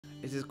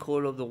This is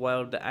Call of the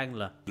Wild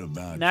Angler.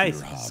 About Nice.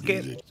 your hobby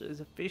Skip. that- So it's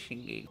a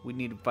fishing game. We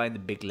need to find the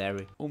big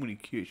Larry. I'm gonna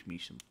catch me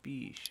some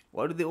fish.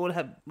 Why do they all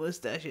have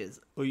mustaches?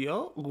 Oh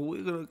yeah?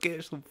 We're gonna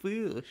catch some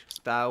fish.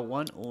 Style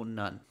 1 or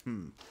none?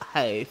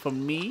 Hey,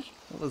 from me?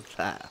 What was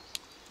that?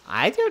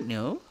 I don't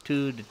know.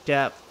 To the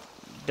top.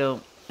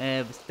 Don't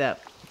ever stop.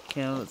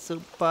 Count so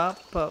pop.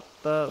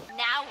 Now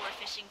we're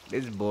fishing.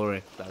 This is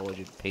boring. I want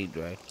you to paint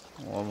dry.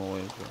 What am I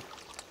waiting for?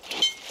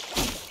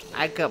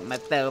 I caught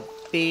myself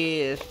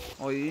fish.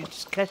 Oh, you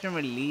just catch and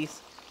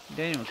release? You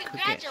don't even cook it.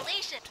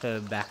 Congratulations.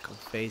 Turn back and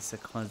face the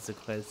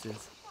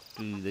consequences.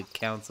 Do the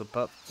council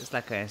pup. It's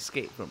like I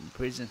escaped from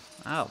prison.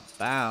 Oh,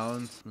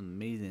 bounds.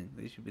 Amazing.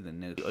 This should be the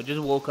next. I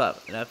just woke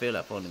up and I feel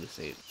like falling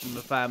asleep. I'm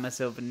gonna find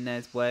myself a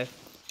nice wife.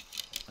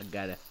 I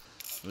gotta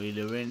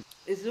reel her in.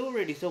 It's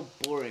already so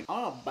boring.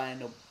 I'm not buying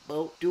no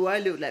boat. Do I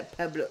look like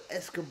Pablo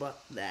Escobar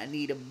that I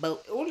need a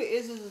boat? All it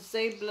is the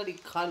same bloody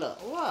color.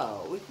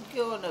 Wow, we can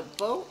go on a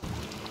boat.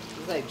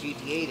 It's like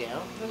GTA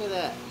now. Look at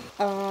that.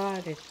 All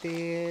it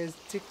is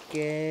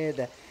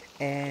together,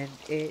 and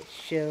it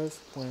shows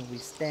when we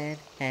stand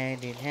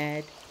hand in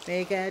hand.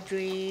 Make our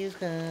dreams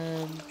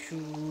come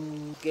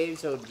true. Game's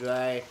so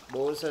dry,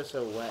 balls are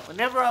so wet.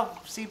 Whenever I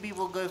see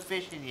people go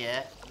fishing,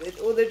 yeah,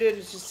 all they're doing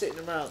is just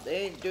sitting around.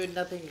 They ain't doing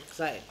nothing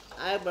exciting.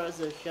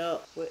 Eyebrows are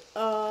sharp. We're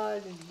all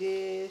in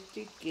this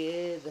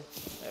together.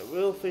 Like,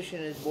 real fishing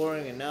is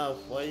boring enough.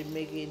 Why do you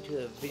make it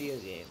into a video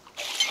game?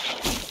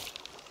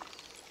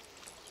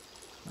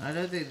 I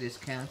don't think this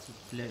counts as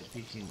float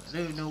fishing. I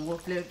don't know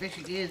what float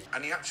fishing is.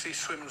 And he actually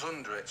swims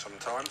under it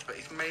sometimes, but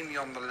he's mainly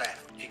on the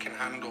left. He can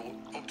handle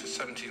up to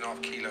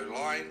 17.5 kilo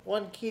line.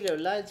 1 kilo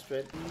line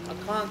strength. I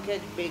can't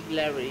catch Big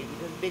Larry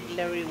because Big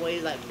Larry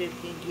weighs like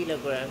 15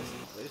 kilograms.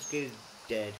 This kid's dead.